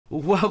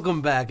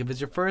Welcome back. If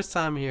it's your first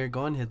time here,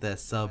 go and hit that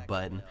sub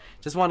button.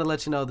 Just want to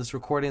let you know this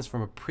recording is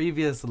from a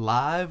previous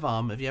live.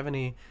 If you have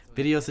any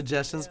video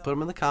suggestions, put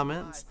them in the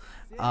comments.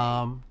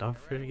 Don't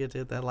forget to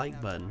hit that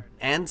like button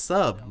and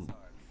sub.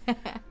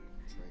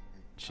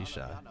 She's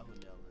shy.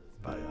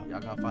 But y'all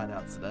gonna find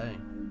out today.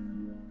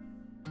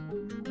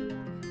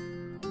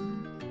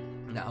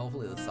 Now,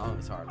 hopefully the song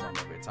is hard. I'm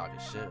over here talking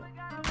shit.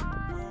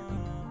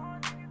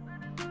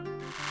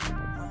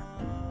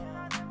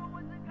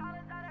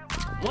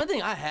 One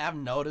thing I have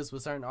noticed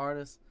with certain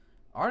artists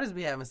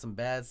be having some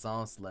bad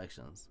song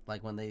selections.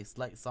 Like when they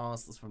select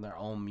songs from their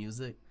own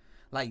music,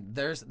 like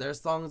their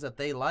songs that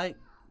they like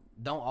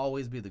don't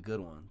always be the good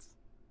ones.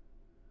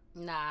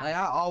 Nah. Like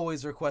I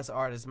always request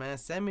artists, man,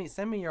 send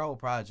me your whole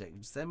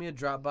project. Send me a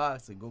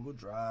Dropbox, a Google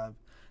Drive.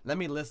 Let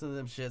me listen to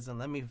them shits and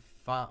let me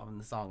find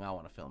the song I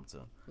want to film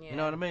to. Yeah. You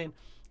know what I mean?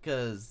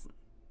 Because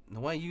the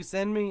one you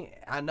send me,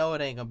 I know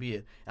it ain't gonna be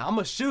it. And I'm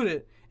gonna shoot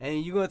it,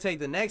 and you're gonna take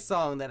the next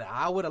song that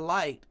I would have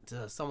liked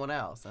to someone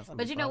else.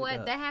 But you know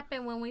what? That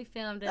happened when we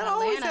filmed in Atlanta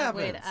always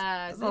happens. With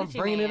That's why I'm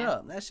bringing it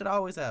up. That shit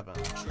always happen.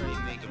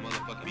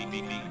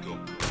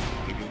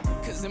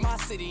 Cause in my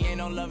city ain't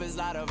no love, it's a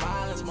lot of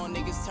violence. More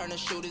niggas turning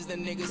shooters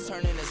than niggas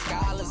turning to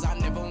scholars. I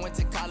never went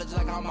to college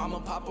like how mama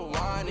papa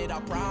wanted.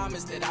 I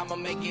promise that I'ma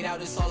make it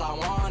out, it's all I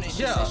wanted.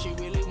 She said she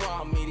really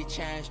want me to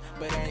change,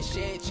 but ain't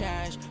shit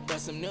changed, but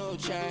some new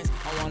change.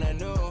 I want a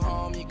new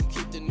home, you can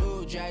keep the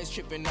new J's.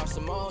 Tripping off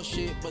some old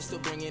shit, but still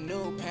bringing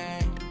new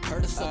pain.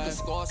 Heard us up the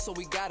score, so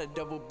we gotta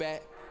double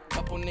back.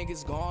 Couple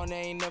niggas gone, they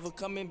ain't never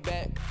coming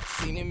back.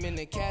 Seen him in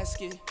the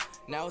casket.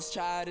 Now his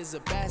child is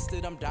a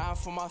bastard. I'm dying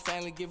for my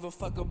family. Give a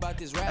fuck about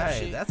this rap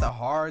shit. Hey, that's a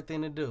hard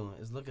thing to do.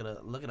 Is look at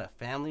a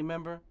family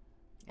member,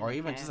 or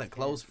even just a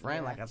close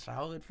friend, like a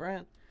childhood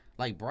friend.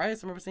 Like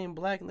Bryce, I remember seeing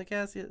Black in the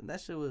casket.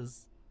 That shit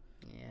was,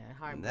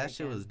 hard. That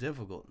shit was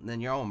difficult. And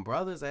then your own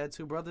brothers. I had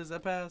two brothers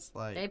that passed.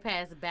 Like they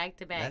passed back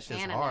to back. That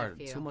shit's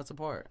hard. 2 months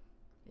apart.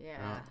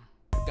 Yeah.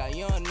 Got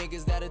young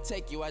niggas that'll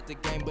take you out the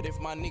game, but if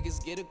my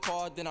niggas get a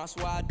call, then I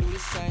swear I do the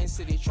same.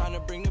 City trying to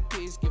bring the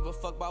peace, give a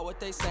fuck about what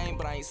they saying,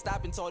 but I ain't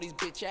stopping till all these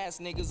bitch ass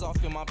niggas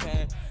off in my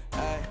pen.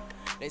 Ay,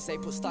 they say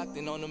put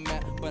Stockton on the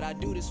map, but I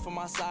do this for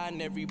my side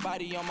and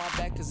everybody on my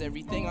back, cause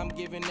everything I'm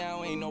giving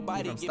now ain't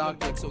nobody giving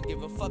back. So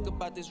give a fuck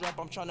about this rap,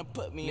 I'm trying to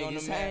put me on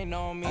the map. Ain't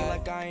on me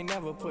like I ain't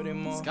never put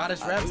him on.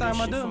 Scottish rap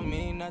time I do. For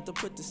me not to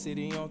put the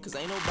city on, cause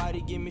ain't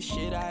nobody give me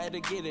shit, I had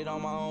to get it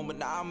on my own, but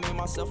now I made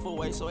myself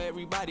away, so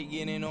everybody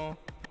getting on.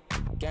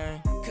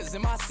 Cause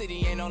in my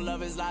city ain't no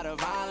love, it's a lot of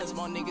violence.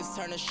 More niggas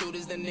turning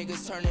shooters than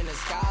niggas turning to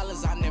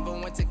scholars. I never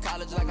went to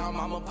college like how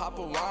mama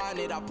papa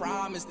wanted. I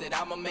promise that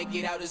I'ma make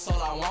it out, it's all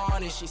I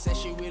wanted. She said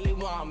she really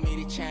want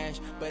me to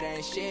change, but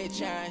ain't shit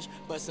changed,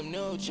 but some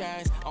new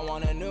change. I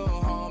want a new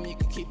home, you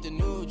can keep the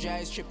new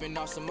J's. Tripping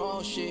off some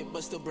old shit,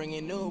 but still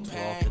bringing new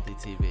pain.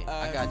 1250 TV.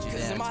 I got you.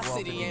 Cause in my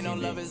city ain't no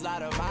love, it's a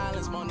lot of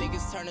violence. More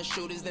niggas turning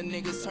shooters than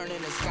niggas turning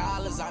to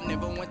scholars. I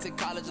never went to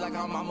college like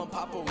how mama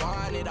papa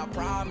wanted. I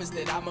promise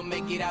that I'ma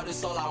make it out,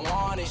 it's all I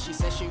wanted. She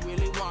said she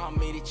really want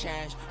me to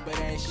change, but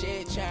ain't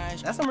shit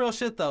changed. That's some real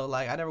shit though.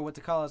 Like I never went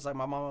to college like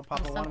my mama and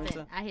papa wanted me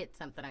to. I hit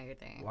something on your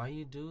thing. Why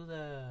you do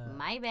that?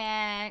 My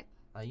bad.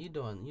 Like you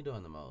doing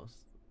the most.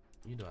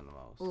 You doing the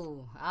most.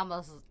 Ooh,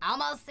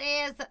 almost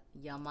says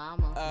your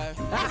mama.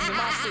 Cause in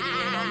my city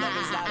ain't no love,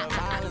 it's a lot of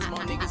violence. More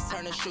niggas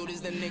turning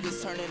shooters than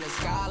niggas turning to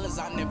scholars.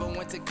 I never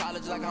went to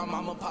college like how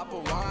mama papa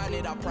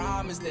wanted. I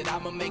promise that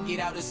I'ma make it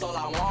out, it's all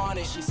I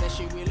wanted. She said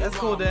she really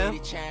want me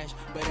to change,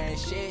 but ain't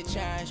shit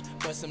changed,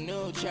 but some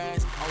new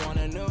change. I want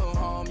a new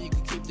home, you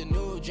can keep the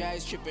new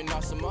J's. Tripping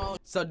off some old.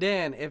 So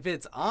Dan, if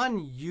it's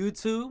on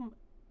YouTube,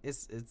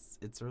 it's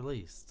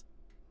released.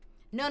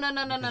 No.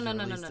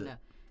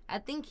 I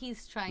think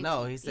he's trying to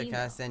No, he said, can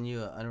I send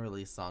you an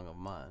unreleased song of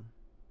mine?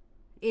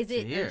 Is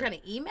it, you're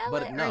trying to email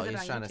it, or no, is it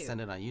he's trying YouTube? to send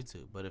it on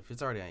YouTube. But if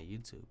it's already on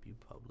YouTube, you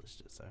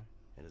published it, sir.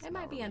 It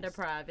might be under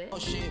private. Oh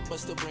shit, but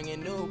still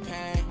bringing new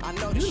pain. I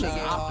know this shit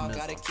get hard,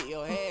 gotta keep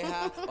your head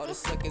high. All the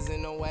suckers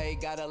in the way,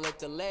 gotta let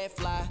the lead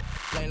fly.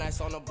 Late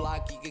nights on the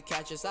block, you could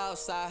catch us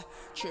outside.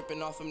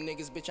 Tripping off them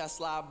niggas, bitch, I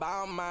slide by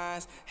on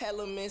mines.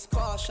 Hella missed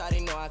call,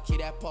 shawty know I keep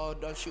that pole.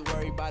 Don't you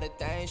worry about a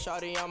thing,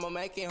 shawty, I'ma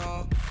make it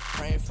home.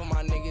 Praying for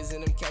my niggas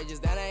in them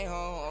cages that ain't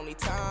home. Only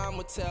time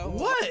will tell.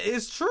 What?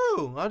 It's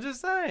true. I'm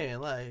just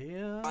saying, like,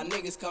 yeah. My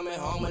niggas coming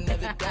home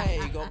another day.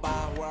 Go by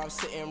where I'm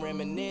sitting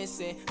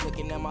reminiscing,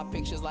 looking at my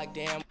pictures like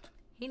damn.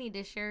 He need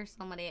to share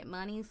some of that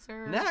money,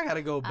 sir. Now I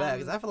gotta go back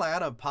because I feel like I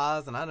done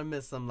paused and I done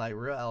missed some like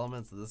real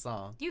elements of the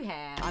song. You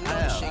have. I know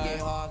this shit get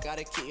hard,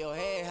 gotta keep your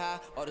head high.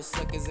 All the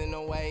suckers in the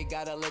way,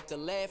 gotta let the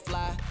lead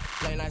fly.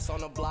 Late nights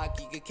on the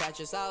block, you could catch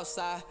us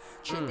outside.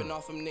 Tripping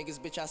off them niggas,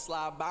 bitch, I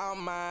slide by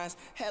on mines.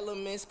 Hella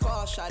missed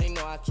call, shawty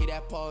know I keep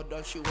that pole.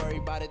 Don't you worry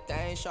about a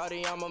thing,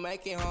 shawty, I'ma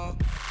make it home.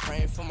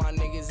 Praying for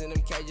my niggas in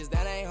them cages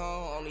that ain't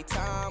home. Only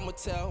time will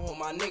tell when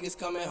my niggas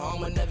coming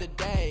home another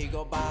day.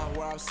 Go by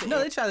where I'm sitting. No,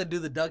 they tried to do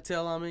the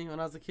ducktail on me when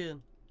I was a kid.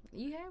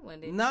 You had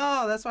one, didn't you?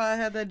 No, that's why I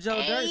had that Joe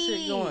Dirt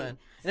shit going.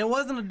 And it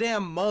wasn't a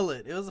damn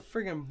mullet. It was a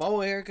freaking bow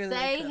haircut.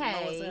 Say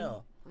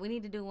hey. We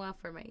need to do one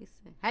for Mason.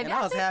 And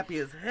I was happy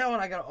as hell when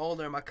I got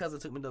older and my cousin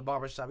took me to the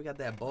barbershop. We got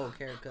that bowl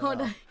haircut.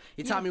 Hold on.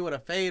 He taught me what a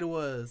fade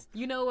was.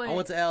 You know what? I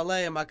went to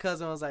L.A. and my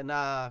cousin was like,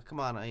 nah, come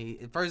on.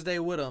 First day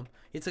with him,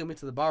 he took me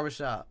to the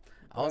barbershop.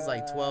 I was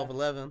like 12,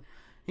 11.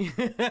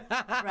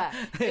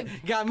 Right.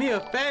 Got me a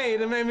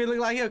fade. It made me look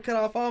like he'll cut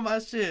off all my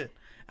shit.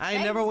 I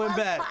ain't never went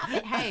back.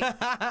 Hey,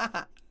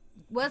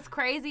 what's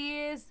crazy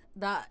is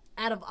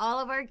out of all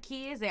of our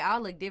kids, they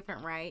all look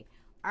different, right?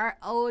 Our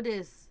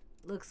oldest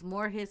looks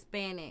more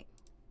Hispanic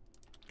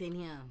than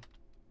him.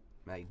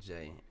 Mac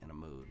J in a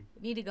mood.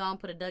 We need to go and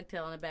put a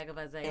ducktail on the back of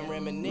Isaiah.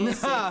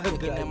 He's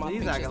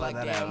not gonna let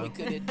that happen.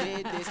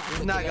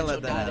 He's not gonna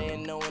let that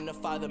happen. Knowing the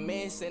Father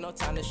miss, ain't no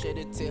time to shed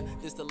a tear.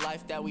 This the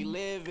life that we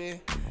live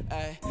in.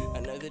 Ay,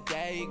 another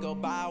day go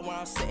by where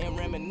I'm sitting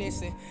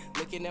reminiscing,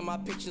 looking at my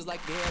pictures like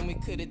damn we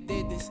coulda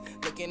did this.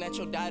 Looking at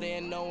your daughter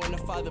and knowing the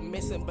Father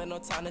missing, but no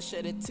time to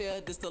shed a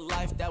tear. This the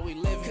life that we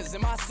live in. Cause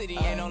in my city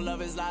ain't no love,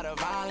 it's a lot of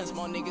violence.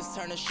 More niggas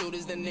turning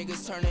shooters than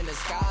niggas turning to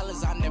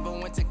scholars. I never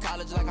went to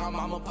college like our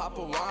mama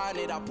papa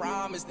wanted. I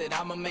promise that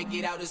I'ma make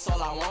it out, it's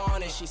all I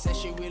wanted. She said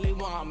she really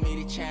want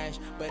me to change,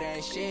 but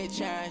ain't shit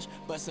changed,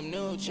 but some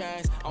new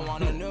change. I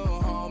want a new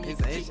home. He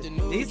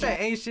said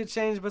ain't shit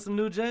changed but some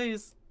new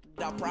J's.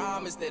 I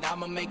promise that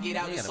I'ma make it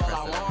out, it's all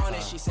I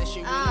wanted. She said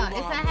she really want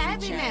it's a me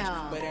habit to change,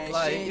 now. but ain't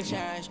Like, shit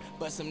changed,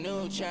 but some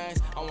new change.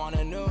 I want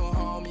a new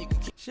home. You can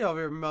keep She over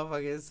here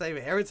motherfucking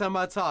saving. Every time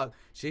I talk,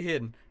 she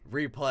hitting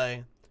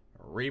replay.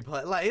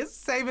 Like, it's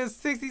saving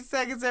 60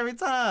 seconds every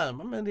time.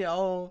 I'm in the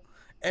old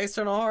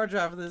external hard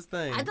drive for this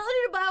thing. I told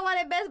you to buy one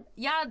at Best.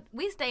 Y'all,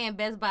 we stay in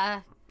Best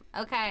Buy.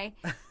 Okay,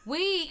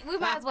 we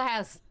might as well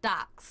have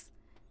stocks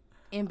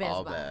in Best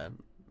All Buy. bad.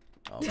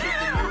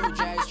 the new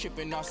jazz,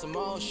 tripping off some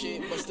old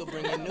shit, but still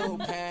bringing new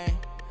pain.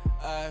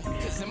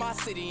 Cause in my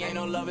city ain't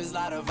no love, it's a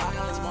lot of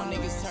violence. More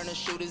niggas turning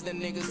shooters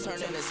than niggas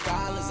turning to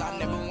scholars. I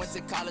never went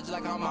to college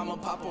like our mama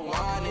papa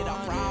wanted.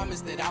 I promise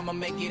that I'ma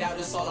make it out,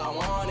 it's all I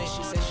wanted.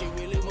 She said she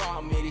really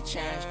want me to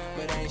change,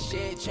 but ain't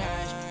shit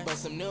changed, but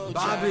some new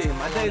Bobby, change.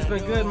 my day's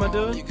been good, my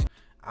dude.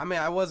 I mean,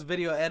 I was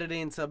video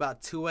editing until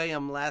about 2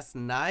 a.m. last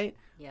night.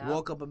 Yeah.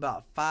 Woke up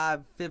about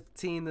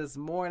 5:15 this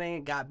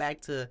morning. Got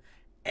back to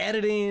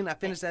editing. I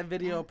finished that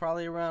video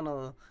probably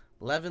around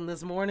 11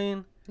 this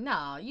morning.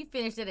 No, you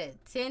finished it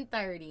at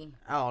 10:30.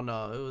 I don't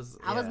know. It was.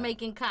 I was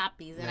making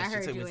copies, and I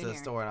heard she took you me in to the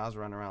here. store, and I was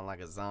running around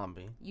like a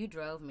zombie. You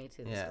drove me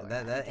to the Yeah, store.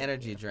 that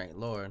energy drink,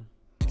 Lord.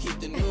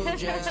 Keep the new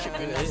jazz,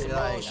 tripping off some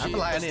Like, old I shit, feel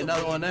like I but need still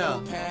another one bringing now.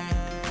 new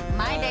pain.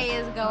 My day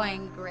is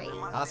going great.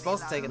 I was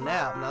supposed to take a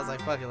nap, and I was like,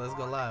 fuck it, let's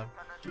go live.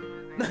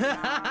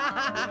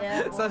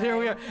 Yeah, So here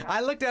we are.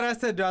 I looked at her, I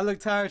said, do I look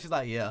tired? She's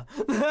like, yeah.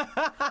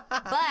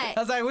 I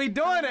was like, we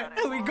doing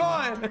it. We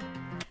going.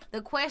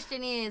 The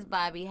question is,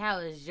 Bobby, how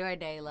is your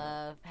day,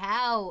 love?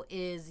 How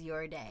is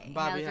your day?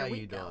 Bobby, How's your how you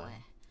week doing? going?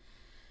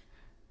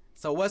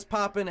 So What's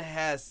Poppin'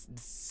 has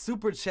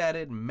super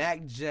chatted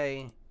Mac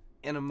J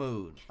in a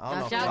mood. I Don't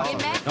know if y'all y'all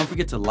get mad? Don't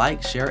forget to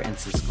like, share, and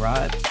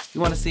subscribe. If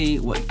you want to see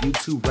what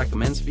YouTube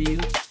recommends for you,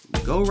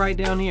 go right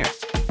down here.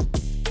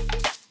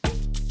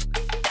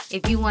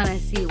 If you want to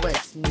see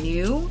what's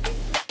new